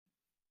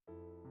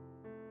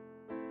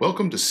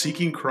Welcome to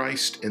Seeking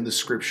Christ in the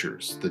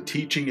Scriptures, the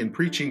teaching and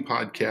preaching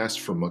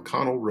podcast from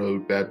McConnell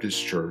Road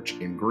Baptist Church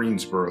in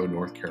Greensboro,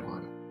 North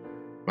Carolina.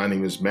 My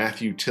name is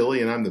Matthew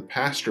Tilley, and I'm the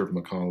pastor of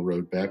McConnell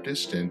Road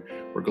Baptist, and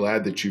we're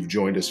glad that you've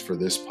joined us for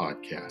this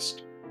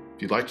podcast.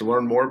 If you'd like to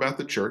learn more about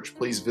the church,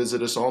 please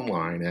visit us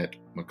online at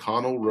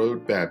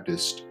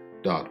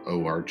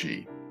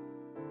mcconnellroadbaptist.org.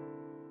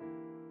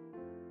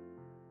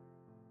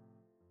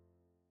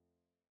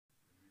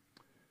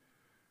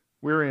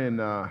 We're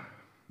in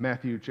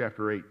Matthew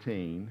chapter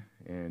 18,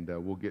 and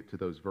we'll get to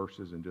those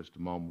verses in just a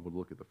moment. We'll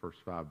look at the first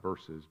 5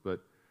 verses. But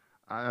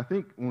I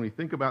think when we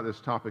think about this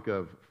topic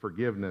of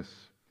forgiveness,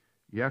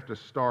 you have to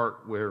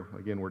start where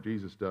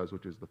Jesus does,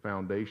 which is the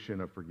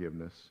foundation of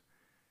forgiveness.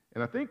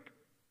 And I think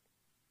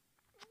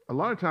a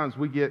lot of times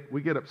we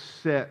get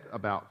upset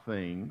about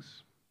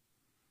things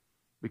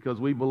because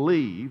we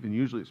believe, and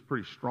usually it's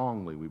pretty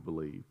strongly we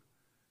believe,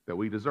 that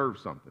we deserve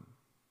something.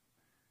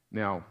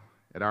 Now,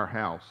 at our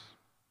house,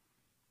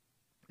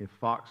 if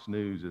Fox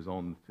News is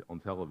on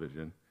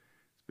television,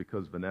 it's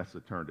because Vanessa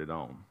turned it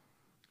on.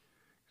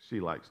 She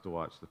likes to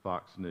watch the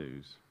Fox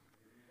News.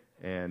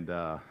 And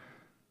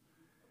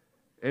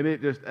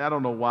it just, I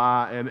don't know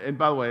why. And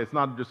by the way, it's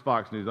not just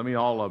Fox News. I mean,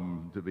 all of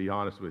them, to be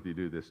honest with you,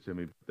 do this to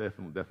me.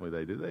 Definitely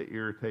they do. They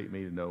irritate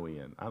me to no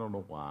end. I don't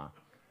know why.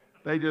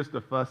 They just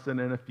are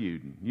fussing and a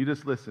feuding. You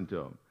just listen to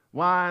them.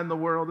 Why in the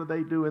world are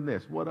they doing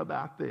this? What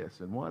about this?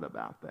 And what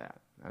about that?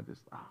 I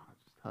just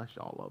hush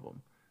all of them.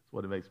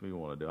 What it makes me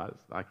want to do.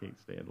 I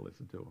can't stand to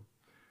listen to them.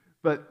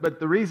 But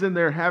the reason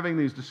they're having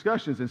these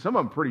discussions, and some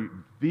of them pretty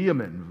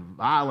vehement,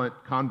 violent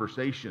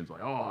conversations,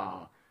 like,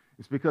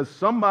 it's because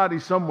somebody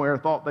somewhere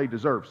thought they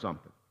deserved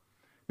something.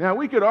 Now,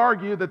 we could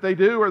argue that they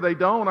do or they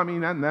don't. I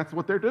mean, and that's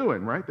what they're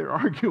doing, right? They're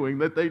arguing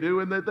that they do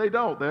and that they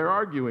don't. They're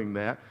arguing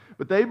that.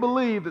 But they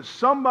believe that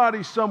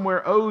somebody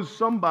somewhere owes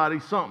somebody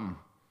something.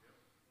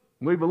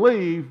 We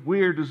believe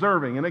we are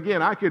deserving. And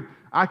again, I could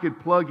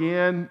plug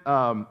in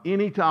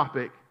any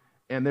topic,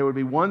 and there would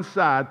be one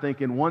side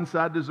thinking one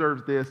side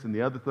deserves this and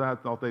the other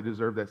side thought they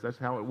deserve this. That's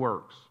how it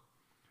works.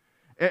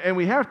 And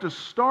we have to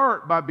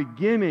start by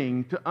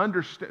beginning to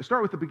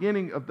start with the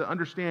beginning of the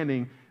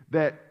understanding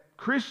that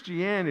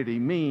Christianity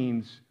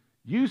means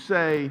you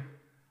say,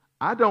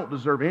 I don't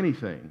deserve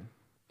anything.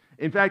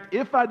 In fact,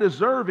 if I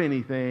deserve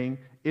anything,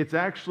 it's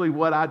actually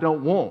what I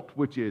don't want,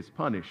 which is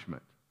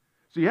punishment.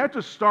 So you have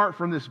to start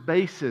from this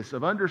basis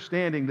of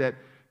understanding that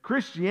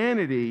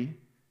Christianity,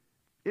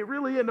 it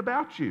really isn't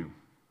about you.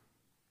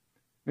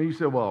 And you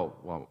say,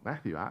 well,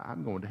 Matthew,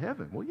 I'm going to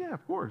heaven. Well, yeah,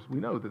 of course. We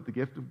know that the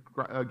gift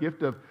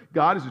of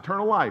God is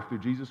eternal life through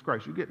Jesus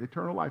Christ. You get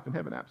eternal life in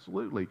heaven,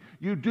 absolutely.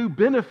 You do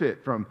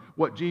benefit from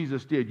what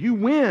Jesus did. You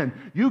win.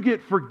 You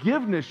get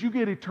forgiveness. You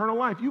get eternal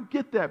life. You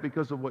get that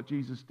because of what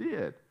Jesus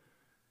did.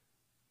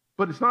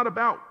 But it's not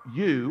about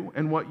you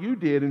and what you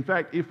did. In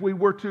fact, if we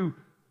were to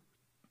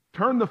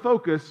turn the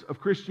focus of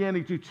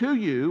Christianity to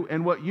you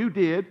and what you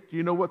did, do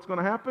you know what's going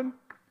to happen?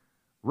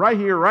 Right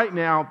here, right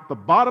now, the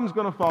bottom's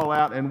going to fall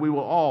out, and we will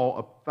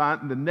all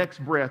find the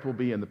next breath will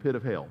be in the pit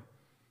of hell.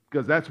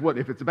 Because that's what,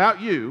 if it's about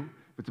you,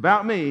 if it's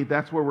about me,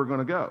 that's where we're going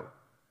to go.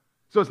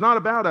 So it's not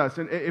about us.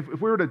 And if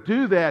we were to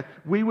do that,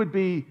 we would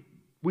be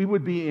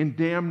in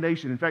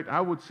damnation. In fact,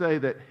 I would say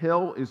that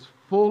hell is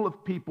full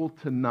of people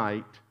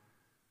tonight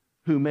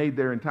who made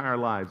their entire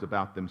lives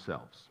about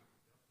themselves.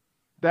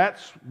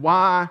 That's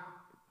why,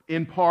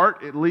 in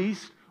part at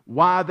least,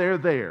 why they're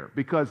there.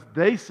 Because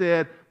they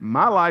said,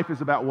 my life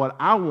is about what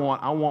I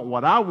want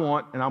what I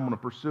want, and I'm going to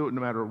pursue it no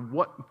matter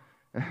what,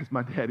 as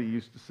my daddy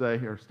used to say,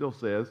 or still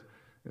says,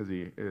 as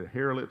he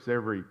hair lips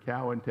every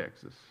cow in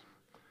Texas.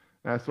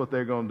 That's what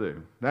they're going to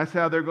do. That's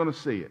how they're going to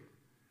see it.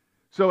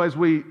 So as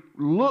we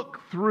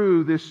look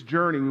through this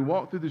journey, we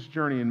walk through this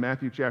journey in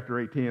Matthew chapter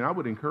 18, I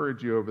would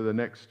encourage you over the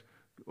next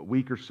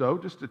week or so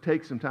just to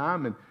take some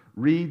time and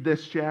read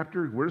this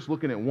chapter. We're just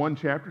looking at one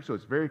chapter, so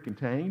it's very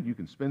contained. You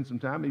can spend some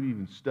time, maybe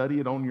even study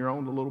it on your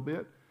own a little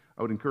bit.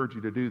 I would encourage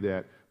you to do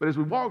that. But as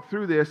we walk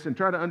through this and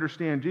try to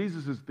understand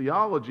Jesus'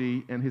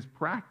 theology and his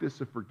practice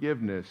of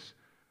forgiveness,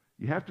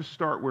 you have to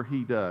start where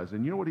he does.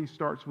 And you know what he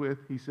starts with?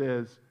 He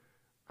says,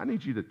 I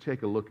need you to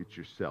take a look at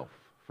yourself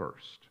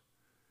first.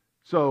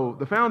 So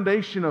the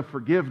foundation of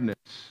forgiveness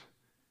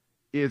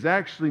is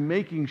actually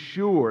making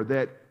sure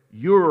that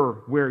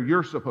you're where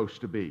you're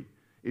supposed to be.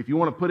 If you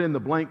want to put in the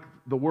blank,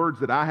 the words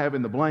that I have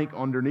in the blank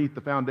underneath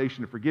the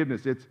foundation of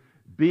forgiveness, it's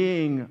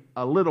being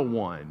a little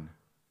one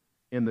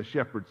in the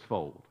shepherd's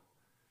fold.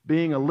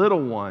 Being a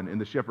little one in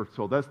the shepherd's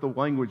fold. That's the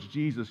language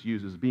Jesus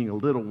uses, being a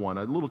little one,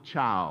 a little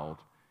child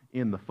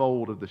in the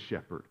fold of the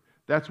shepherd.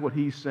 That's what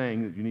he's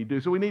saying that you need to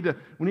do. So we need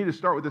to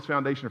start with this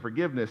foundation of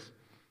forgiveness,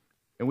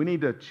 and we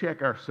need to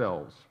check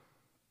ourselves.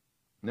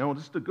 Now,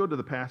 just to go to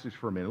the passage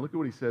for a minute, look at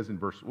what he says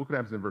look what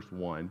happens in verse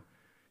 1.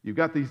 You've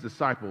got these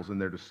disciples,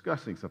 and they're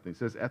discussing something. It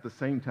says, at the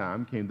same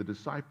time came the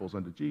disciples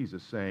unto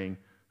Jesus, saying,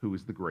 who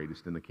is the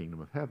greatest in the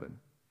kingdom of heaven?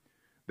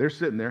 They're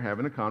sitting there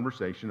having a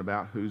conversation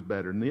about who's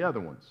better than the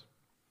other ones.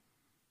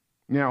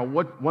 Now,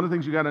 one of the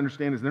things you got to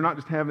understand is they're not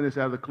just having this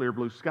out of the clear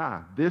blue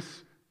sky.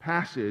 This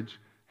passage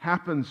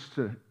happens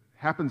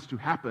to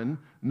happen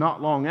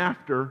not long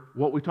after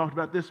what we talked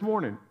about this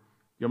morning.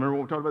 You remember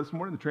what we talked about this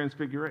morning? The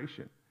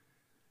Transfiguration.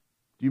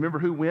 Do you remember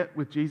who went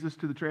with Jesus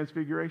to the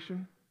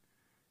Transfiguration?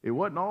 It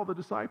wasn't all the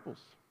disciples.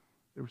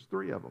 There was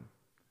 3 of them.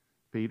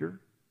 Peter,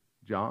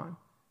 John,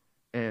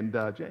 and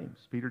James.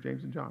 Peter,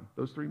 James, and John.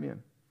 Those 3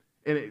 men.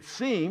 And it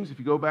seems, if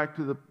you go back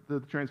to the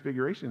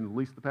Transfiguration, at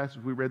least the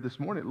passage we read this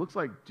morning, it looks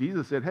like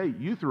Jesus said, hey,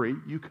 you 3,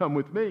 you come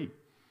with me.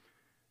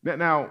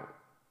 Now,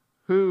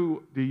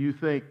 who do you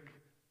think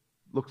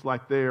looks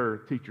like their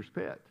teacher's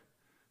pet?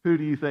 Who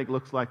do you think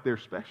looks like they're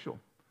special?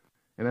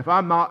 And if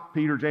I'm not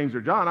Peter, James,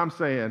 or John, I'm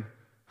saying,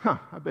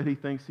 I bet he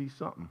thinks he's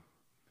something.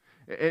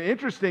 And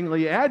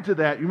interestingly, add to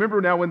that, you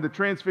remember now when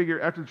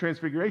after the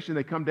Transfiguration,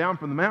 they come down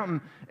from the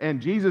mountain,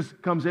 and Jesus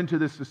comes into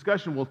this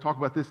discussion. We'll talk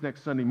about this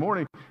next Sunday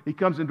morning. He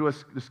comes into a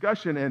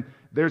discussion, and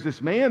there's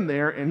this man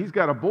there, and he's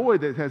got a boy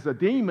that has a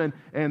demon,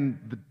 and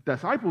the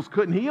disciples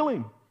couldn't heal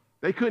him.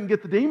 They couldn't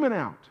get the demon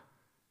out.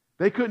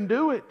 They couldn't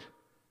do it.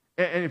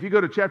 And if you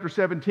go to chapter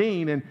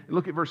 17 and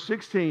look at verse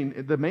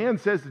 16, the man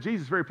says to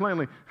Jesus very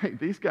plainly, hey,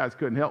 these guys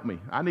couldn't help me.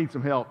 I need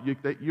some help. You're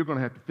going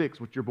to have to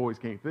fix what your boys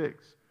can't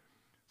fix.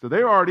 So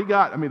they were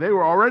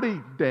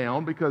already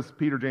down because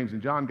Peter, James,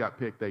 and John got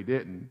picked. They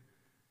didn't.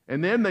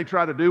 And then they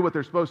try to do what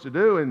they're supposed to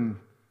do, and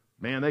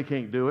man, they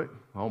can't do it.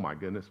 Oh my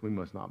goodness, we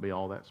must not be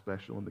all that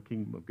special in the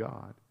kingdom of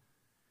God.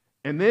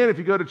 And then if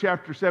you go to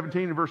chapter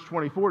 17 and verse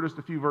 24, just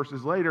a few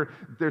verses later,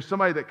 there's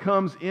somebody that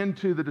comes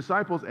into the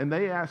disciples, and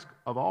they ask,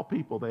 of all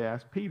people, they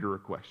ask Peter a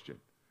question.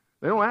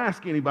 They don't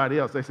ask anybody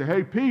else. They say,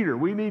 hey, Peter,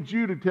 we need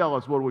you to tell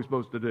us what are we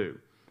supposed to do.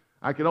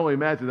 I can only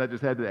imagine that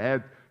just had to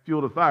add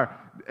fuel to the fire.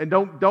 And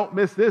don't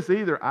miss this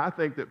either. I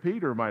think that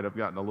Peter might have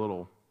gotten a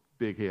little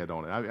big head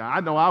on it. I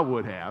know I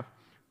would have.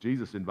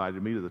 Jesus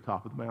invited me to the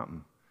top of the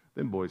mountain.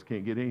 Them boys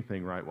can't get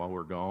anything right while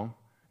we're gone.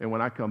 And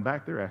when I come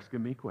back, they're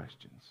asking me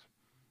questions.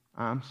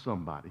 I'm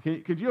somebody.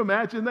 Could you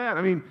imagine that?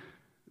 I mean,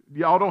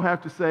 y'all don't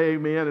have to say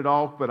amen at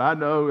all, but I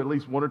know at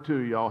least 1 or 2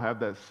 of y'all have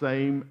that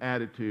same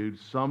attitude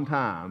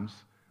sometimes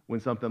when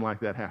something like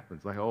that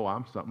happens. Like, oh,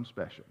 I'm something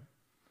special.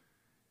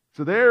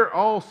 So they're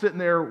all sitting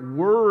there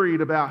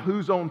worried about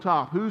who's on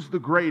top, who's the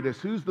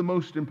greatest, who's the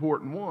most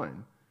important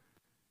one.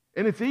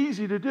 And it's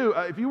easy to do.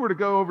 If you were to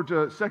go over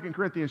to 2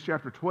 Corinthians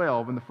chapter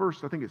 12, in the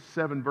first, I think it's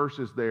 7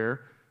 verses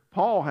there,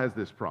 Paul has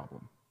this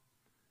problem.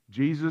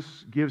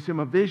 Jesus gives him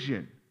a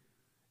vision,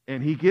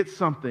 and he gets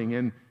something,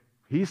 and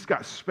he's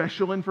got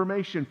special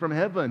information from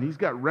heaven. He's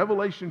got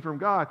revelation from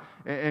God.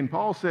 And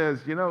Paul says,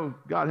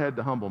 God had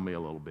to humble me a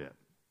little bit.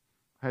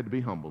 I had to be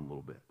humbled a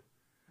little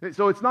bit.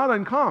 So it's not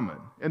uncommon,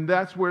 and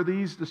that's where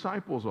these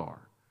disciples are.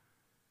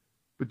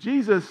 But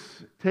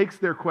Jesus takes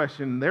their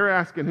question. They're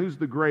asking who's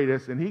the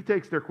greatest, and he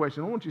takes their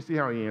question. I want you to see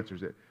how he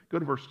answers it. Go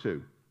to verse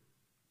 2.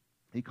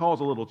 He calls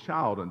a little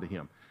child unto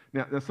him.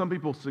 Now some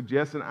people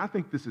suggest, and I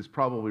think this is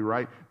probably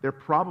right, they're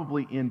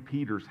probably in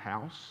Peter's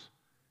house.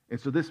 And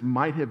so this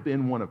might have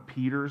been one of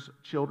Peter's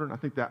children. I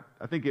think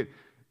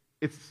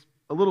it's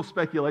a little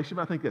speculation,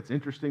 but I think that's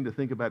interesting to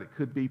think about. It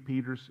could be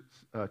Peter's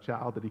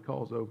child that he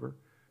calls over.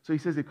 So he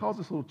says he calls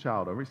this little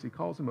child over. So he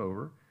calls him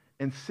over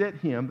and set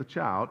him, the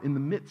child, in the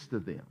midst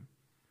of them.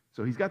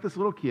 So he's got this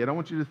little kid. I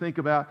want you to think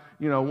about,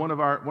 one of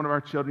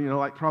our children,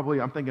 like probably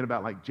I'm thinking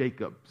about like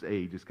Jacob's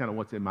age. It's kind of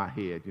what's in my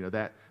head,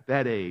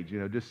 that age,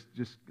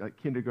 just like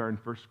kindergarten,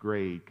 first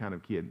grade kind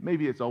of kid.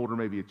 Maybe it's older,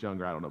 maybe it's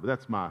younger, I don't know. But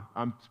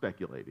I'm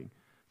speculating.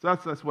 So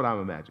that's what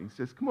I'm imagining. He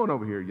says, come on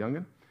over here,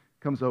 young'un.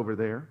 Comes over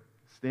there,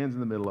 stands in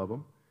the middle of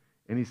them,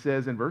 and he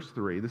says in verse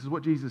 3, this is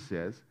what Jesus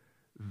says,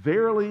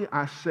 verily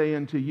I say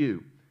unto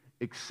you,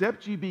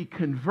 except ye be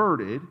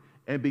converted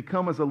and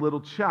become as a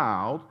little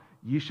child,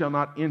 ye shall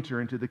not enter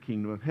into the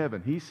kingdom of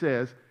heaven. He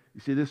says,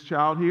 you see this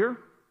child here?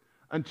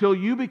 Until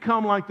you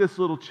become like this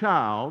little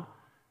child,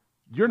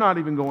 you're not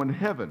even going to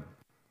heaven.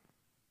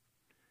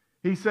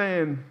 He's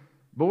saying,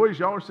 boys,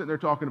 y'all are sitting there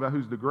talking about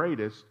who's the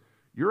greatest.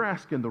 You're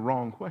asking the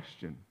wrong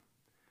question.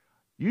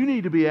 You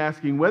need to be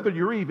asking whether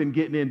you're even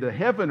getting into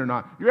heaven or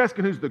not. You're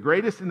asking who's the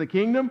greatest in the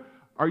kingdom.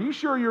 Are you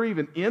sure you're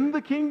even in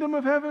the kingdom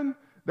of heaven?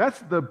 That's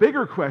the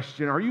bigger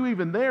question. Are you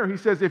even there? He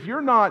says, if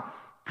you're not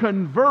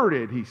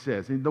converted, he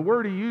says, and the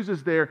word he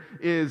uses there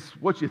is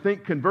what you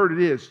think converted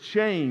is,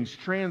 changed,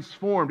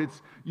 transformed.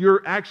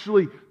 You're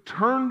actually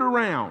turned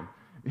around.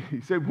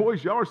 He said,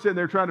 boys, y'all are sitting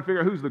there trying to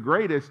figure out who's the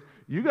greatest.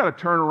 You got to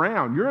turn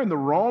around. You're in the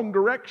wrong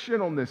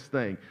direction on this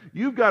thing.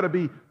 You've got to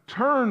be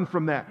turned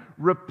from that.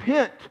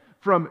 Repent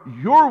from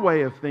your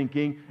way of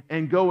thinking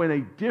and go in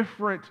a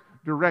different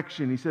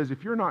direction. He says,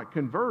 if you're not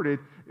converted,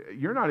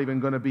 you're not even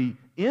going to be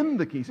in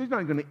the kingdom. He says, you're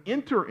not going to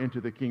enter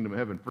into the kingdom of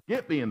heaven.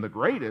 Forget being the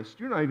greatest.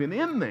 You're not even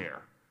in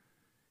there.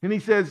 And he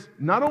says,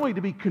 not only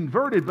to be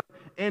converted, but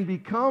and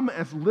become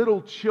as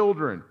little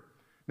children.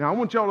 Now, I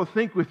want y'all to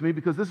think with me,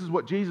 because this is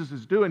what Jesus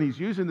is doing. He's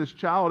using this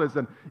child as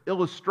an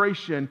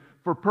illustration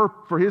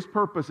for his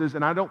purposes,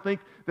 and I don't think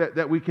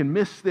that we can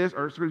miss this,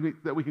 or excuse me,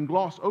 that we can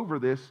gloss over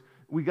this.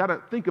 We got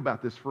to think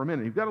about this for a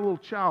minute. You've got a little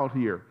child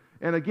here.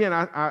 And again,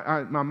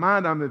 in my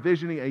mind, I'm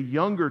envisioning a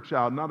younger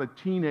child, not a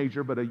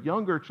teenager, but a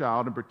younger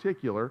child in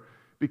particular,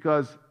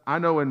 because I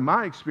know in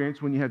my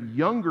experience, when you have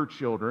younger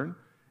children,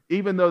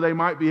 even though they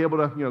might be able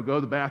to, go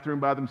to the bathroom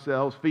by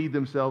themselves, feed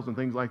themselves and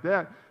things like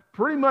that,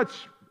 pretty much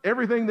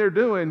everything they're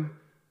doing,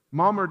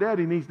 mom or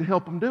daddy needs to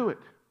help them do it.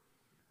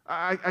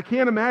 I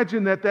can't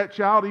imagine that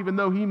child, even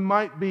though he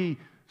might be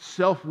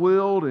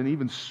self-willed and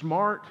even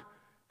smart,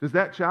 does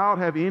that child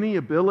have any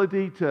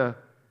ability to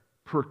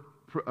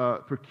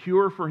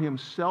procure for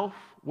himself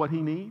what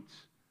he needs?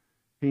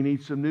 He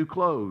needs some new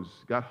clothes,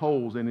 got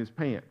holes in his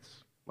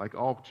pants, like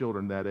all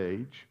children that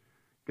age.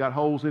 Got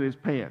holes in his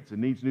pants and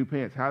needs new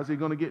pants. How's he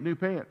going to get new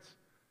pants?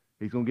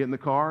 He's going to get in the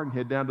car and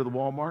head down to the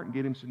Walmart and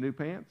get him some new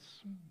pants?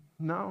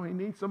 No, he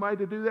needs somebody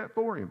to do that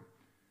for him.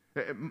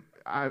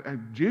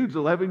 Jude's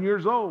 11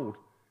 years old,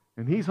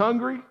 and he's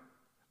hungry.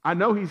 I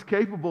know he's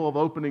capable of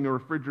opening a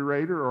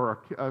refrigerator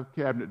or a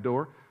cabinet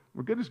door.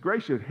 For goodness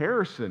gracious,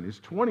 Harrison is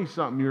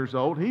 20-something years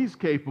old. He's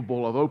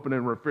capable of opening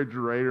a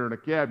refrigerator and a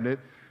cabinet.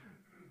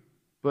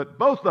 But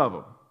both of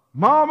them,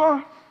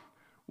 Mama,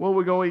 what are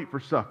we going to eat for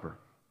supper?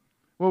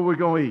 What are we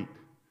going to eat?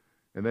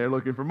 And they're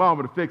looking for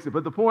Mama to fix it.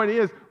 But the point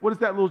is, what is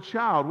that little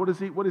child? What does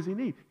he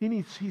need?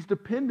 He's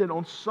dependent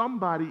on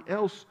somebody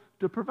else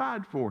to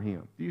provide for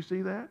him. Do you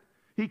see that?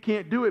 He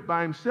can't do it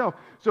by himself.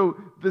 So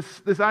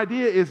this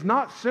idea is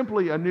not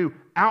simply a new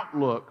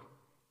outlook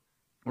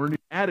or a new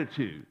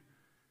attitude.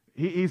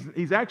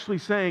 He's actually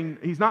saying,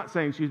 he's not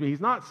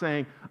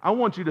saying, I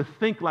want you to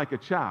think like a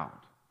child.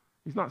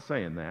 He's not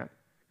saying that,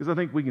 because I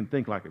think we can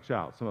think like a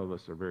child. Some of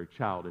us are very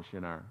childish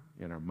in our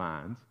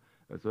minds.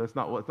 So that's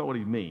not what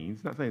he means.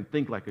 He's not saying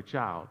think like a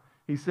child.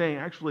 He's saying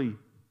actually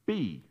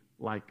be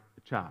like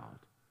a child.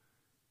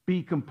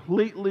 Be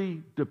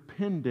completely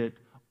dependent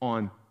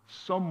on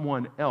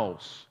someone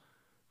else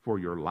for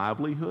your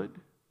livelihood,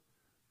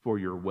 for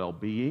your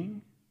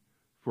well-being,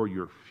 for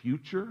your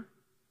future,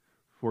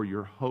 for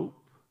your hope.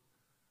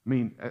 I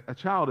mean, a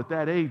child at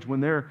that age, when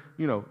they're,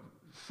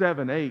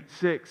 7, 8,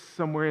 6,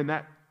 somewhere in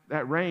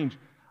that range,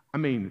 I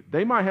mean,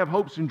 they might have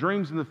hopes and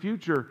dreams in the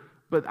future,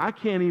 but I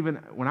can't even,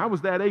 when I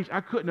was that age,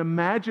 I couldn't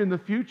imagine the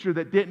future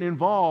that didn't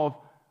involve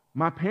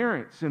my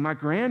parents and my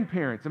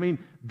grandparents. I mean,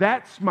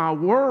 that's my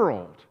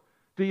world.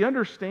 Do you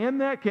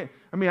understand that?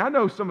 I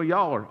know some of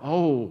y'all are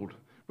old,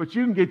 but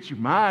you can get your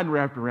mind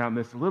wrapped around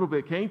this a little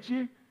bit, can't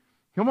you?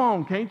 Come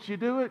on, can't you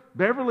do it?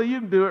 Beverly,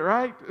 you can do it,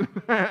 right?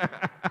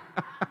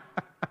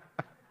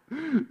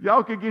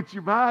 Y'all can get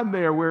your mind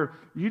there where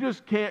you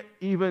just can't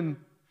even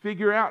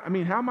figure out,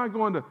 how am I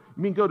going to,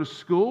 go to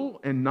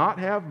school and not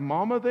have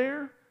Mama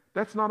there?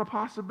 That's not a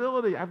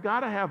possibility. I've got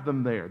to have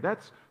them there.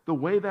 That's the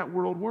way that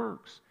world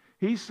works.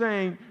 He's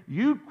saying,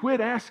 you quit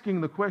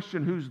asking the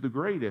question, who's the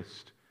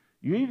greatest?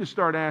 You need to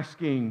start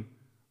asking,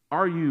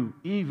 are you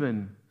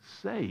even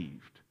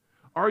saved?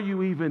 Are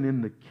you even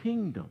in the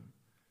kingdom?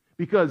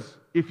 Because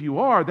if you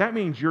are, that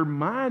means your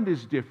mind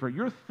is different.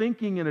 You're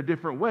thinking in a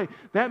different way.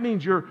 That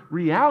means your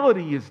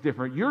reality is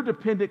different. You're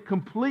dependent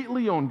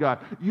completely on God.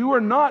 You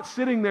are not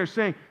sitting there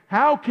saying,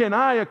 how can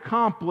I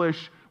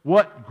accomplish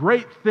what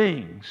great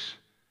things?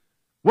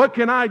 What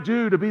can I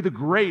do to be the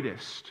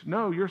greatest?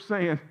 No, you're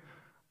saying,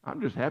 I'm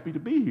just happy to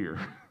be here.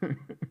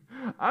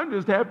 I'm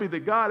just happy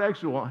that God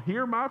actually will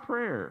hear my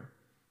prayer.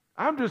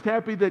 I'm just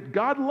happy that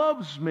God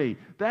loves me.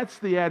 That's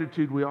the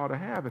attitude we ought to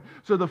have.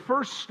 So the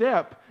first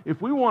step,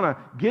 if we want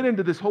to get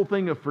into this whole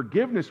thing of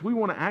forgiveness, we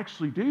want to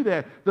actually do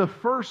that. The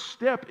first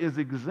step is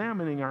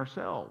examining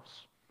ourselves.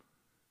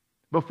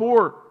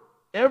 Before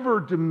ever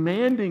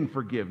demanding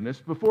forgiveness,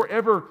 before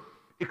ever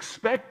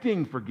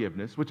expecting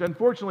forgiveness, which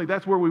unfortunately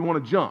that's where we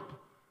want to jump.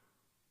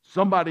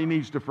 Somebody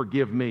needs to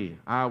forgive me.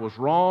 I was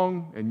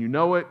wrong, and you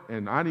know it,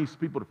 and I need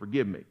people to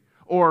forgive me.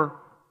 Or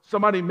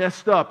somebody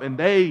messed up, and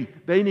they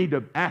need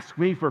to ask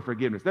me for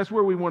forgiveness. That's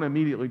where we want to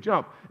immediately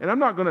jump. And I'm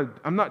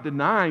not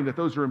denying that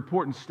those are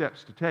important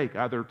steps to take,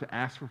 either to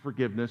ask for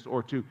forgiveness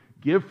or to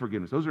give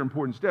forgiveness. Those are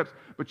important steps,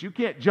 but you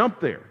can't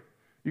jump there.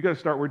 You've got to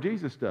start where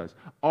Jesus does.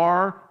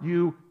 Are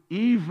you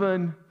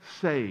even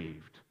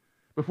saved?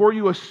 Before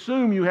you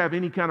assume you have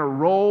any kind of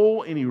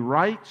role, any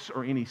rights,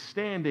 or any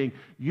standing,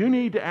 you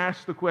need to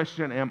ask the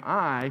question, am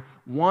I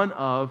one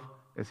of,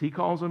 as he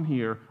calls them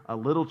here, a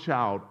little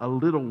child, a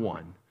little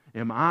one?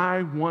 Am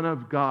I one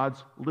of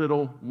God's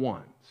little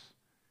ones?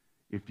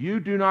 If you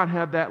do not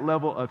have that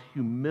level of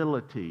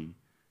humility,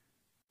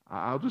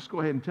 I'll just go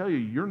ahead and tell you,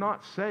 you're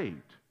not saved.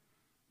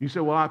 You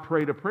say, well, I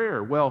prayed a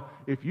prayer. Well,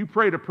 if you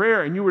prayed a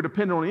prayer and you were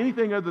dependent on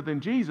anything other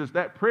than Jesus,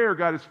 that prayer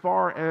got as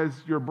far as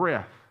your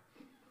breath.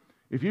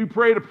 If you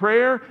prayed a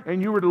prayer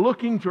and you were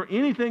looking for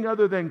anything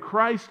other than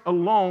Christ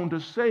alone to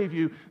save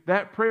you,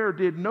 that prayer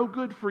did no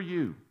good for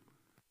you.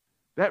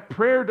 That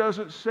prayer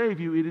doesn't save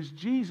you. It is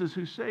Jesus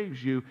who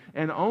saves you,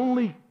 and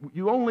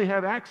you only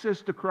have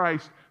access to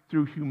Christ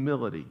through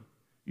humility.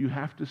 You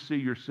have to see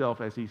yourself,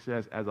 as he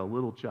says, as a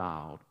little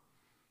child.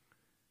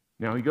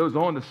 Now, he goes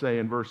on to say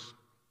in verse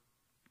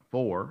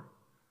 4,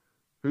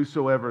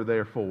 whosoever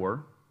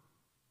therefore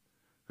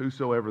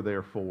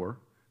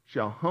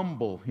shall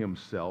humble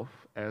himself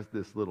as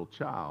this little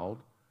child,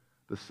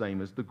 the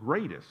same as the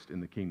greatest in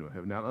the kingdom of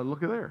heaven. Now,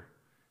 look at there.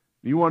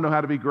 You want to know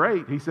how to be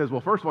great? He says,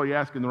 well, first of all, you're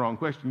asking the wrong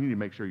question. You need to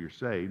make sure you're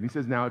saved. And he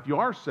says, now, if you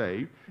are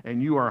saved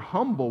and you are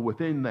humble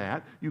within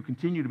that, you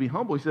continue to be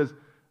humble. He says,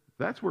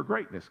 that's where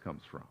greatness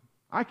comes from.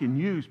 I can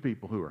use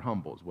people who are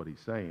humble, is what he's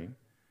saying.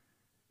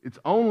 It's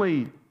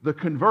only the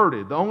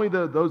converted,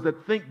 those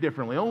that think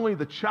differently, only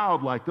the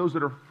childlike, those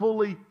that are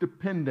fully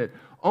dependent.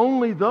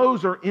 Only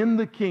those are in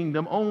the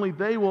kingdom. Only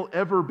they will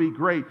ever be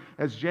great.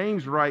 As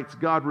James writes,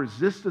 God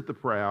resisteth the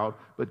proud,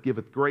 but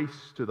giveth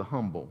grace to the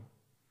humble.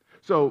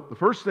 So the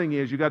first thing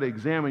is you got to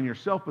examine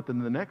yourself, but then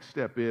the next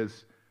step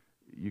is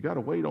you got to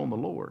wait on the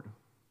Lord.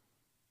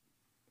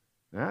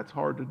 That's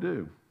hard to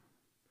do.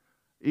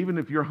 Even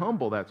if you're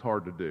humble, that's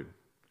hard to do.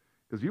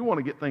 Because you want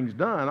to get things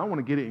done. I want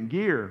to get it in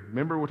gear.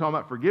 Remember, we're talking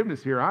about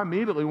forgiveness here. I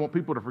immediately want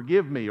people to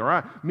forgive me, or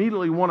I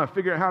immediately want to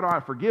figure out how do I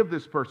forgive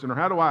this person, or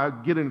how do I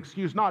get an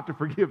excuse not to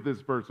forgive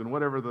this person,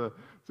 whatever the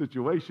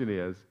situation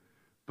is.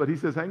 But he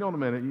says, hang on a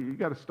minute. You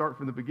got to start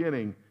from the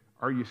beginning.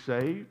 Are you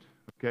saved?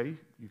 Okay,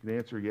 you can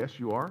answer yes,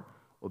 you are.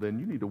 Well, then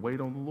you need to wait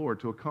on the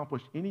Lord. To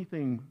accomplish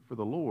anything for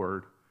the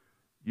Lord,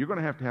 you're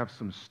going to have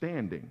some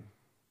standing.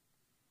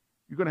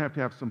 You're going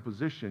to have some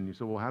position. You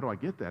say, well, how do I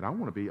get that? I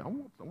want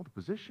the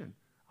position.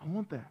 I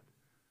want that.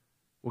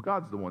 Well,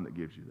 God's the one that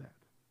gives you that.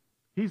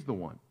 He's the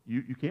one.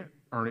 You can't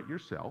earn it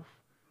yourself.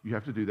 You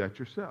have to do that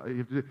yourself. You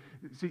have to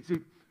see,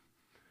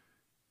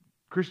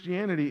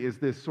 Christianity is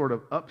this sort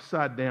of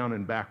upside down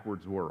and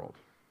backwards world.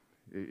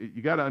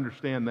 You got to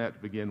understand that to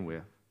begin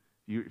with.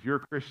 If you're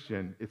a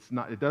Christian,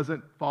 it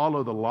doesn't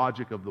follow the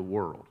logic of the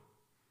world.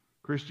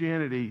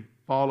 Christianity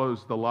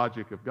follows the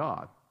logic of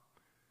God.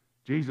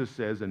 Jesus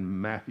says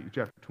in Matthew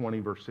chapter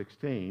 20, verse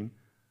 16,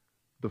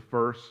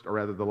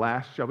 the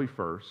last shall be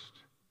first,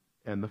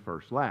 and the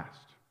first last.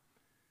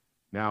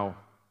 Now,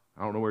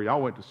 I don't know where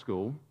y'all went to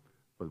school,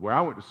 but where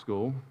I went to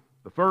school,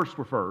 the first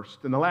were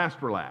first, and the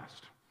last were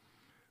last.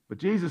 But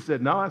Jesus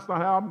said, no, that's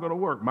not how I'm going to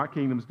work. My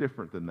kingdom's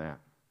different than that.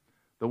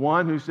 The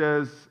one who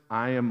says,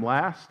 I am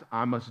last,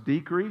 I must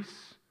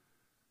decrease,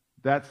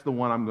 that's the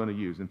one I'm going to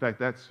use. In fact,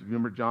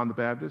 remember John the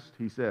Baptist?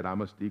 He said, I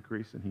must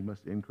decrease and he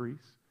must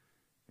increase.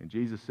 And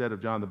Jesus said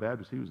of John the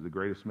Baptist, he was the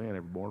greatest man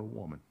ever born of a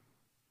woman.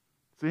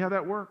 See how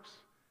that works?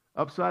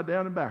 Upside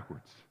down and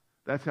backwards.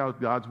 That's how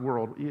God's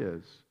world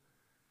is.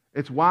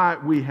 It's why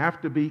we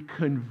have to be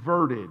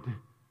converted.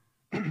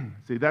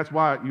 See, that's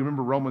why you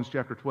remember Romans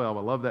chapter 12.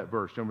 I love that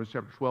verse. Romans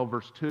chapter 12,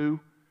 verse 2,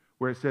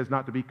 where it says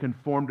not to be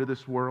conformed to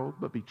this world,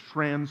 but be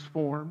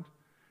transformed.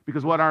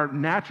 Because what our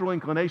natural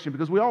inclination,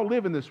 because we all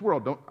live in this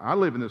world. I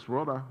live in this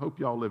world. I hope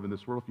you all live in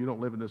this world. If you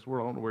don't live in this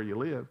world, I don't know where you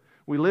live.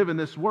 We live in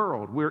this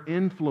world. We're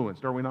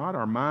influenced, are we not?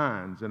 Our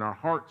minds and our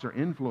hearts are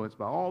influenced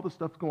by all the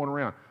stuff going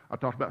around. I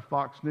talked about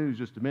Fox News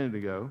just a minute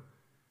ago.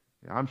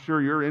 I'm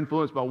sure you're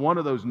influenced by one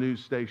of those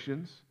news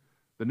stations,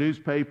 the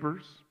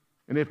newspapers.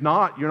 And if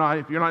you're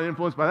not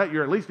influenced by that,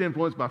 you're at least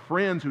influenced by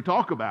friends who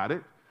talk about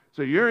it.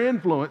 So you're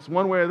influenced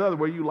one way or the other,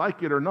 whether you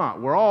like it or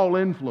not. We're all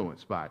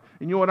influenced by it.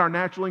 And you know what our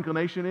natural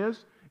inclination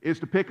is? Is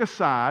to pick a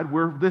side.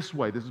 We're this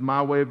way. This is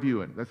my way of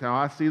viewing. That's how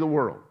I see the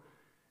world.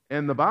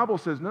 And the Bible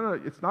says, no,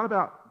 it's not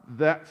about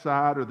that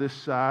side or this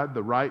side,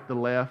 the right, the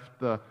left,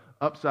 the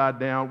upside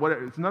down,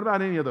 whatever. It's not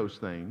about any of those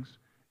things.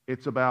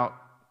 It's about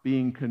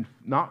being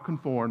not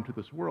conformed to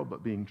this world,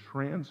 but being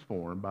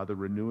transformed by the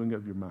renewing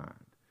of your mind.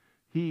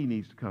 He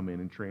needs to come in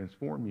and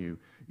transform you.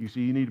 You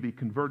see, you need to be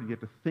converted. You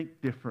have to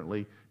think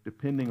differently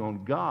depending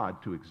on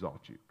God to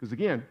exalt you. Because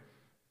again,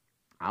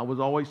 I was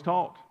always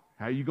taught,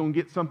 how are you going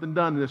to get something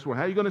done in this world?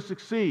 How are you going to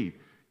succeed?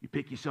 You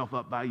pick yourself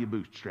up by your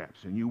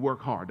bootstraps and you work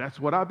hard. That's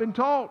what I've been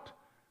taught.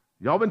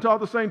 Y'all been taught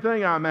the same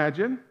thing, I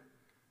imagine.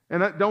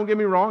 And don't get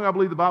me wrong, I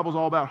believe the Bible's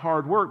all about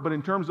hard work, but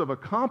in terms of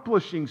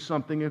accomplishing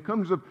something, in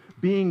terms of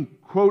being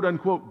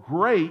quote-unquote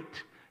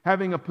great,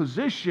 having a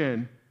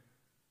position,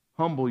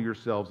 humble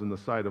yourselves in the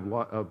sight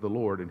of the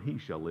Lord, and He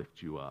shall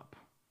lift you up.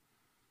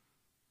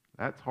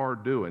 That's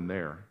hard doing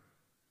there.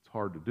 It's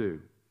hard to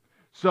do.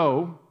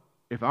 So,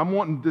 if I'm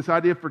wanting this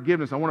idea of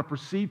forgiveness, I want to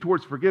proceed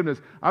towards forgiveness,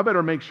 I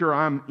better make sure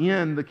I'm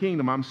in the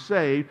kingdom, I'm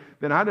saved,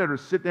 then I better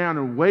sit down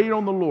and wait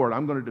on the Lord.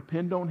 I'm going to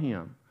depend on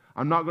Him.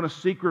 I'm not going to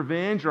seek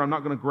revenge, or I'm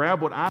not going to grab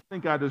what I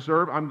think I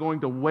deserve. I'm going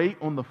to wait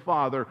on the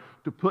Father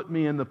to put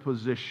me in the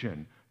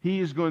position. He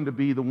is going to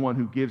be the one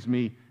who gives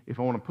me, if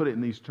I want to put it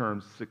in these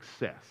terms,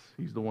 success.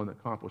 He's the one that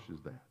accomplishes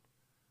that.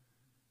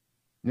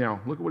 Now,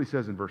 look at what He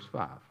says in verse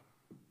 5.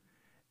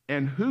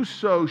 And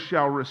whoso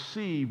shall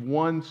receive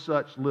one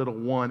such little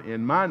one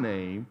in my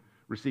name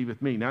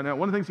receiveth me. Now,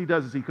 one of the things He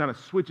does is He kind of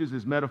switches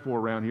His metaphor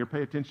around here.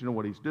 Pay attention to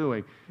what He's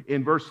doing.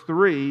 In verse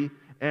 3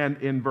 and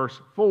in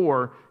verse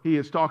 4, He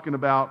is talking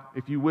about,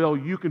 if you will,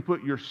 you can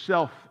put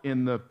yourself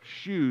in the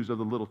shoes of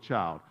the little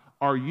child.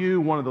 Are you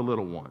one of the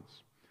little ones?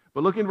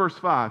 But look in verse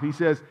 5. He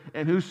says,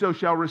 and whoso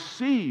shall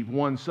receive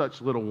one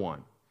such little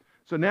one.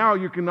 So now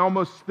you can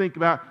almost think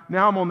about,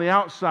 now I'm on the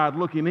outside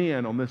looking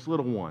in on this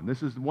little one.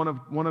 This is one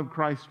of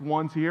Christ's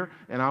ones here,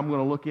 and I'm going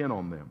to look in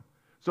on them.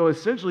 So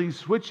essentially, He's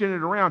switching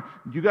it around.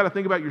 You got to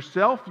think about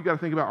yourself. You got to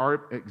think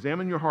about,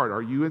 examine your heart.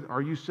 Are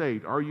you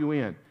saved? Are you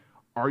in?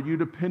 Are you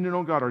dependent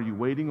on God? Are you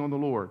waiting on the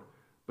Lord?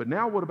 But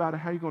now what about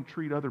how you're going to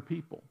treat other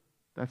people?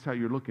 That's how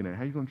you're looking at it.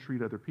 How are you going to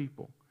treat other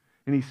people?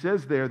 And he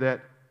says there that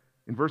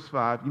in verse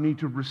 5, you need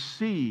to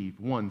receive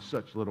one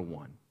such little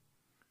one.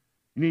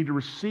 You need to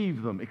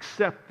receive them,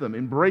 accept them,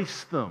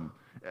 embrace them,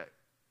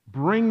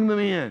 bring them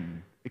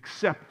in,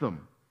 accept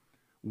them,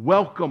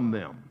 welcome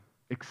them,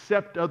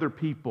 accept other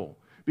people.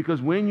 Because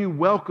when you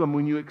welcome,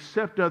 when you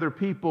accept other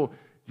people,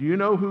 do you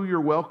know who you're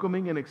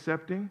welcoming and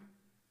accepting?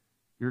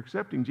 You're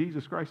accepting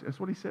Jesus Christ. That's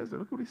what he says there.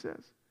 Look what he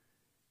says.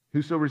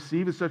 Whoso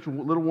receiveth such a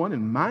little one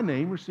in my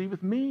name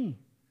receiveth me.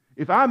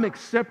 If I'm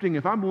accepting,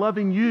 if I'm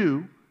loving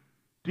you,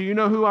 do you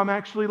know who I'm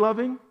actually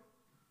loving?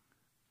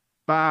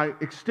 By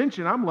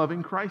extension, I'm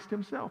loving Christ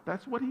himself.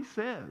 That's what he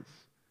says.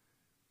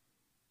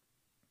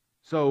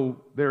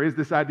 So there is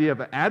this idea of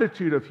an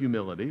attitude of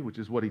humility, which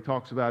is what he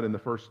talks about in the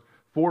first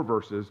 4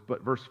 verses,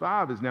 but verse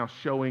 5 is now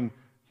showing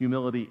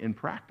humility in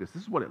practice.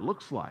 This is what it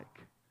looks like.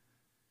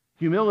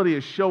 Humility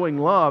is showing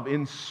love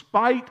in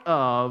spite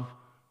of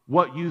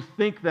what you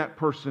think that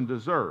person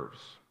deserves.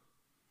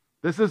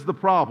 This is the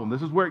problem.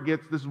 This is where it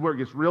gets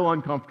real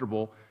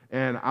uncomfortable.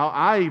 And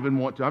I even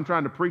want to, I'm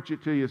trying to preach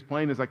it to you as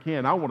plain as I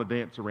can. I want to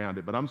dance around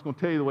it, but I'm just going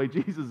to tell you the way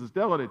Jesus is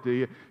telling it to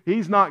you.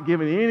 He's not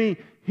giving any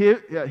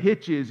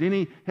hitches,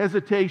 any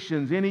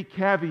hesitations, any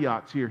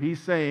caveats here. He's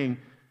saying,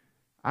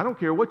 I don't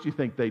care what you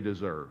think they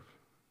deserve.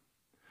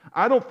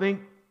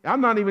 I'm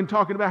not even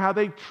talking about how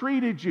they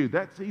treated you.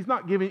 He's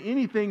not giving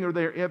anything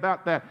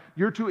about that.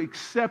 You're to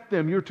accept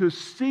them. You're to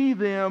see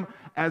them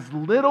as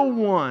little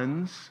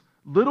ones,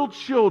 little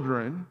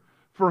children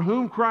for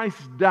whom Christ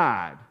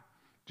died.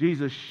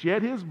 Jesus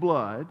shed his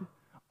blood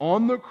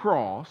on the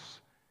cross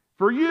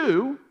for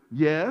you,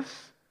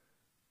 yes,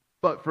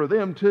 but for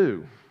them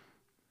too.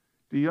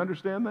 Do you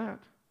understand that?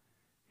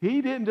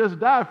 He didn't just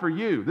die for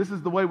you. This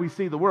is the way we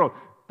see the world.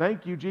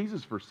 Thank you,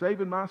 Jesus, for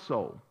saving my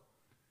soul.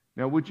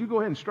 Now, would you go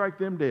ahead and strike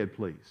them dead,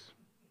 please?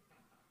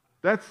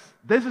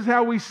 This is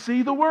how we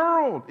see the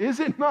world, is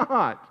it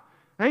not?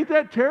 Ain't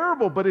that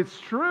terrible? But it's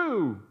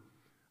true.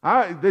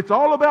 It's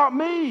all about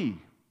me.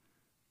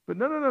 But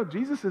no.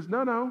 Jesus says,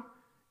 no.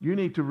 You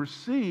need to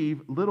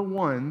receive little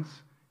ones,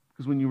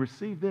 because when you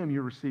receive them,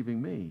 you're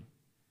receiving me.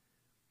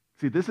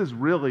 See, this is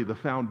really the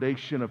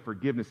foundation of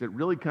forgiveness. It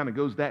really kind of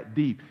goes that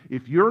deep.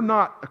 If you're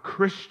not a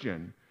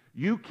Christian,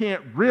 you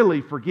can't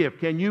really forgive.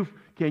 Can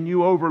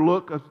you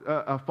overlook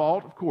a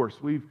fault? Of course,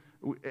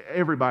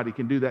 everybody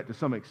can do that to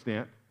some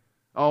extent.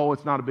 Oh,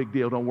 it's not a big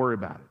deal. Don't worry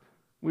about it.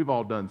 We've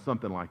all done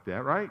something like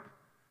that, right?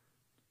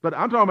 But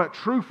I'm talking about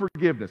true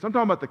forgiveness. I'm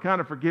talking about the kind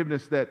of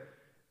forgiveness that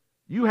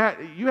you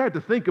had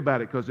to think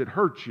about it because it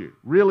hurts you,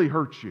 really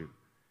hurts you.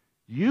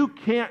 You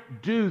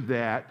can't do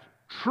that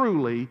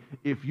truly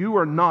if you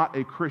are not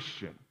a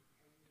Christian.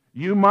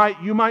 You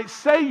might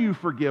say you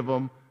forgive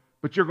them,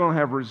 but you're going to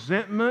have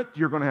resentment.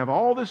 You're going to have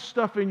all this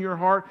stuff in your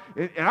heart.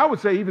 And I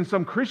would say even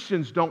some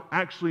Christians don't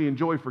actually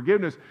enjoy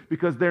forgiveness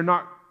because they're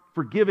not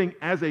forgiving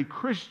as a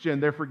Christian.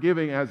 They're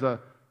forgiving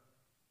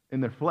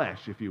in their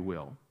flesh, if you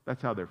will.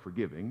 That's how they're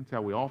forgiving. That's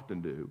how we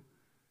often do.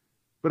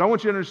 But I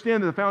want you to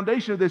understand that the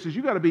foundation of this is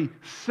you got to be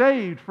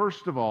saved,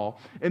 first of all.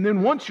 And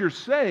then once you're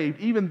saved,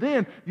 even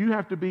then, you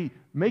have to be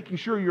making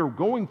sure you're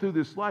going through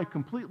this life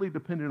completely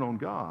dependent on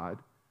God.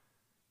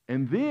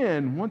 And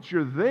then once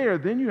you're there,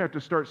 then you have to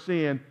start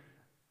seeing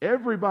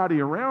everybody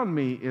around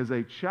me is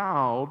a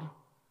child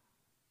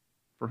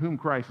for whom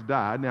Christ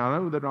died. Now, I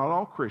know they're not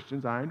all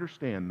Christians. I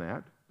understand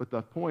that. But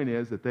the point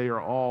is that they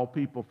are all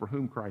people for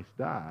whom Christ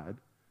died.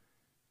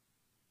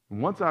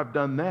 And once I've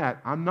done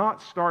that, I'm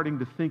not starting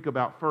to think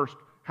about first,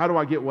 how do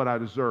I get what I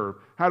deserve?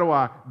 How do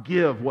I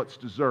give what's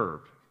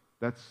deserved?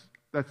 That's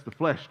the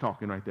flesh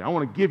talking right there. I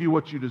want to give you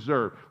what you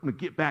deserve. I want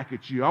to get back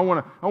at you. I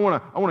want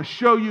to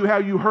show you how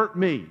you hurt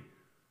me.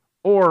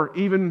 Or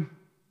even,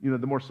 the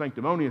more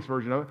sanctimonious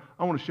version of it,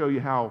 I want to show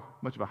you how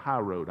much of a high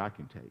road I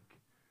can take.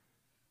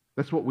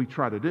 That's what we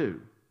try to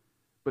do.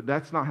 But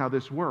that's not how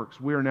this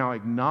works. We are now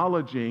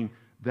acknowledging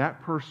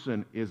that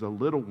person is a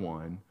little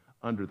one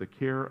under the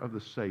care of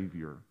the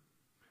Savior.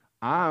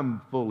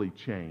 I'm fully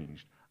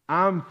changed.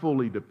 I'm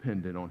fully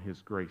dependent on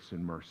His grace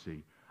and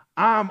mercy.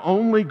 I'm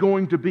only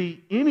going to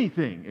be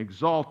anything,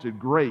 exalted,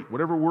 great,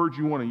 whatever word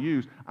you want to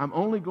use. I'm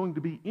only going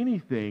to be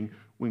anything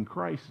when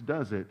Christ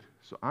does it.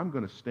 So I'm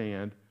going to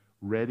stand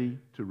ready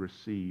to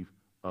receive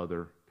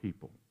other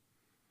people.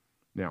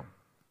 Now,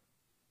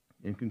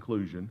 in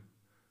conclusion,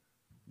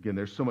 again,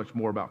 there's so much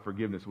more about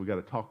forgiveness we've got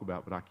to talk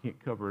about, but I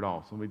can't cover it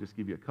all. So let me just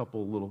give you a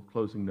couple little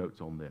closing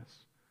notes on this.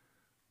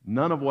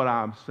 None of what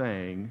I'm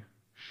saying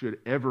should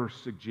ever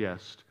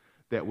suggest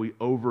that we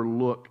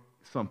overlook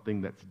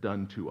something that's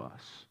done to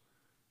us.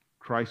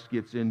 Christ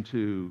gets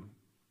into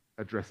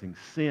addressing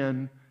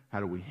sin. How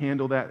do we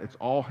handle that? It's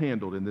all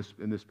handled in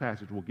this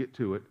passage. We'll get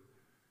to it.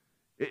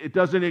 It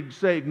doesn't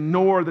say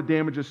ignore the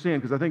damage of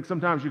sin, because I think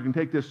sometimes you can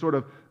take this sort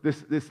of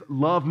this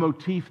love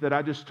motif that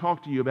I just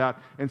talked to you about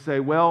and say,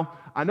 well,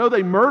 I know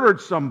they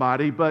murdered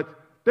somebody, but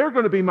they're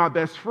going to be my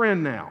best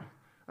friend now.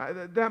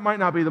 That might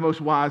not be the most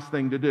wise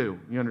thing to do.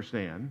 You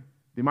understand?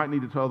 You might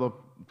need to tell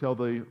tell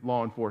the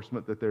law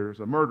enforcement that there's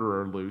a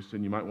murderer loose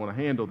and you might want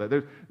to handle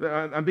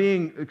that. I'm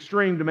being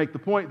extreme to make the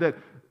point that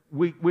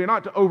we're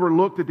not to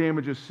overlook the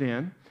damage of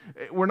sin.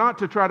 We're not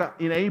to try to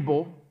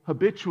enable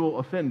habitual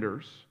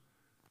offenders.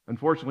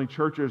 Unfortunately,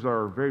 churches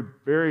are very,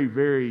 very,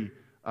 very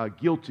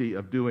guilty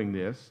of doing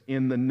this.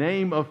 In the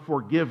name of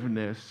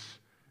forgiveness,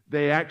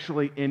 they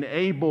actually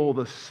enable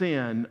the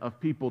sin of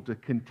people to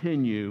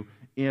continue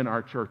in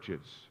our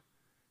churches.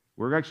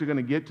 We're actually going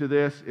to get to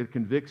this. It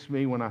convicts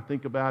me when I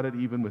think about it,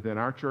 even within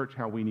our church,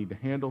 how we need to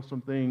handle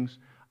some things.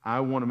 I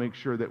want to make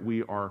sure that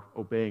we are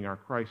obeying our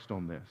Christ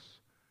on this.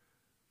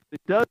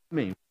 It doesn't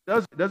mean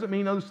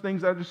those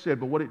things I just said,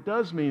 but what it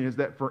does mean is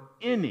that for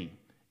any,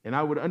 and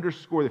I would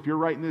underscore, if you're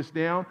writing this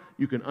down,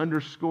 you can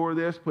underscore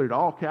this, put it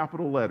all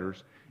capital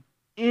letters,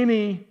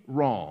 any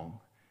wrong,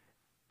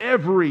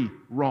 every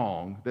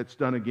wrong that's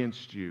done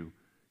against you,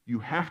 you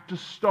have to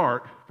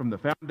start from the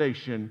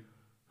foundation,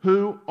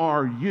 who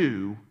are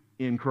you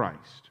in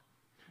Christ?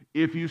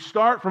 If you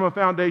start from a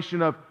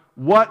foundation of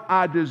what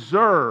I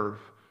deserve,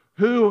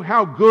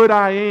 how good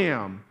I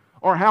am,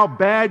 or how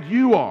bad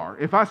you are,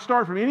 if I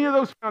start from any of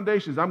those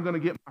foundations, I'm going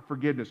to get my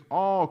forgiveness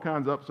all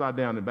kinds upside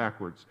down and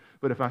backwards.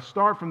 But if I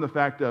start from the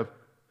fact of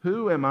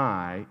who am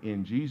I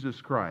in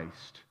Jesus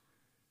Christ,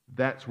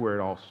 that's where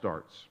it all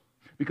starts.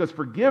 Because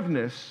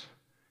forgiveness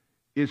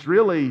is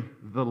really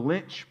the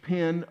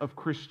linchpin of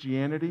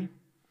Christianity.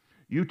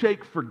 You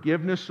take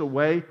forgiveness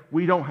away,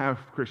 we don't have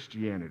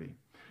Christianity.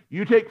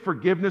 You take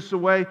forgiveness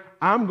away,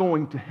 I'm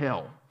going to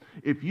hell.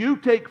 If you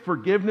take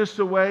forgiveness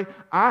away,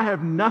 I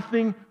have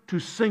nothing to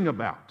sing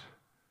about.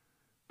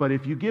 But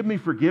if you give me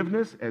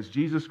forgiveness, as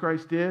Jesus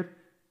Christ did,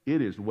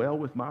 it is well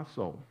with my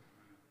soul.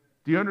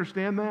 Do you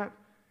understand that?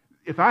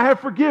 If I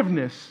have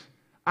forgiveness,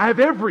 I have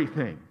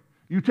everything.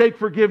 You take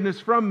forgiveness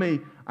from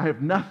me, I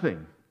have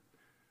nothing.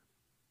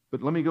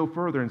 But let me go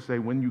further and say,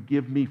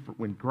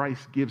 when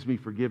Christ gives me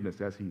forgiveness,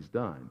 as He's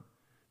done,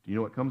 do you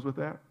know what comes with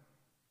that?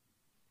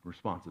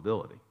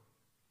 Responsibility.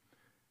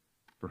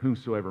 For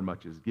whomsoever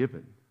much is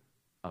given,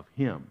 of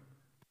him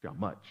shall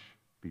much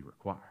be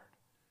required.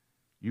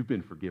 You've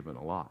been forgiven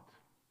a lot.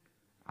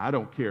 I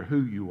don't care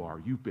who you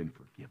are, you've been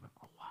forgiven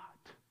a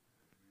lot.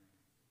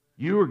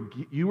 You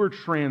were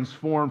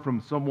transformed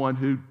from someone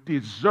who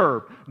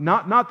deserved,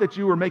 not that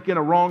you were making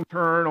a wrong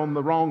turn on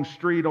the wrong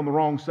street on the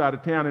wrong side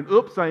of town and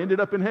oops, I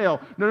ended up in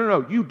hell.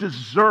 No. You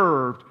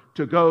deserved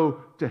to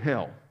go to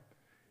hell.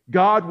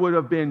 God would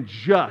have been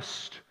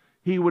just.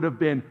 He would have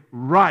been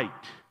right.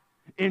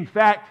 In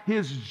fact,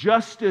 His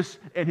justice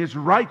and His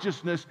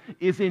righteousness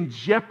is in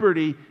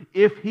jeopardy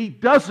if He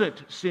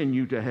doesn't send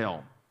you to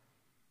hell.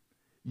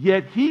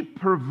 Yet He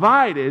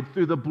provided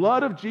through the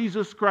blood of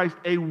Jesus Christ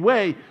a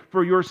way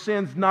for your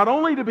sins not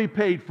only to be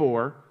paid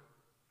for,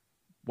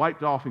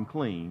 wiped off and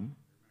clean,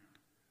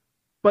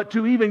 but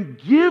to even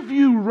give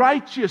you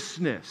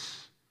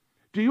righteousness.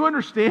 Do you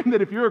understand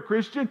that if you're a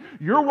Christian,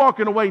 you're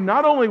walking away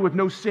not only with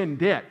no sin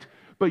debt,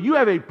 but you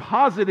have a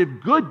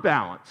positive good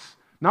balance.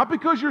 Not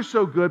because you're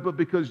so good, but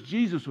because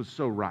Jesus was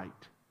so right.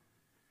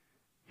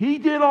 He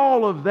did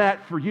all of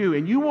that for you.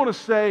 And you want to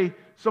say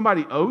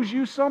somebody owes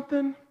you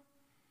something?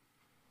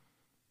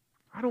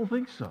 I don't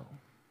think so.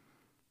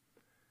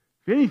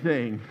 If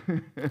anything,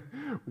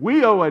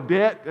 we owe a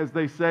debt, as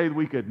they say,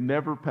 we could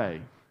never pay.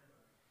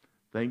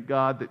 Thank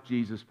God that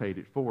Jesus paid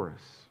it for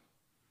us.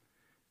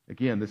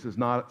 Again, this is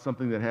not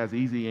something that has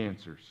easy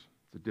answers.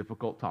 It's a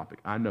difficult topic.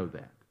 I know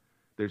that.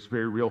 There's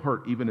very real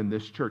hurt, even in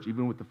this church,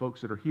 even with the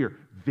folks that are here.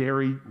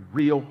 Very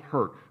real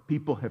hurt.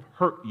 People have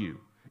hurt you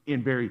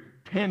in very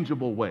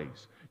tangible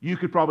ways. You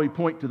could probably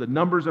point to the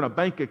numbers in a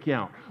bank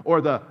account,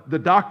 or the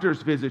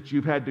doctor's visits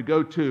you've had to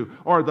go to,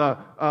 or the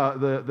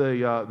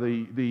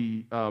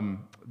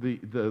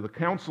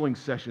counseling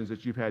sessions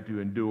that you've had to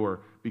endure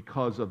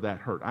because of that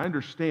hurt. I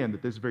understand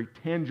that this is very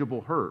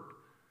tangible hurt.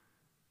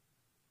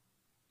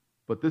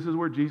 But this is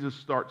where Jesus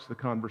starts the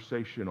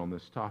conversation on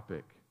this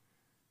topic.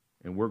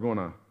 And we're going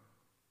to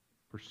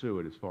pursue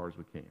it as far as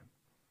we can.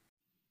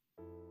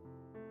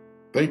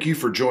 Thank you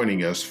for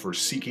joining us for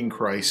Seeking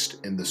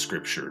Christ in the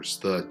Scriptures,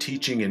 the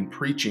teaching and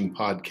preaching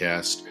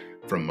podcast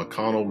from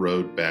McConnell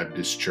Road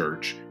Baptist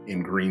Church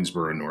in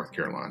Greensboro, North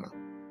Carolina.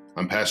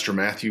 I'm Pastor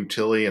Matthew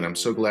Tilley, and I'm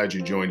so glad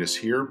you joined us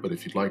here. But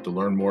if you'd like to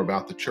learn more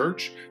about the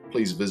church,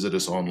 please visit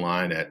us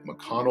online at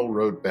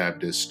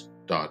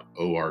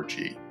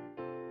mcconnellroadbaptist.org.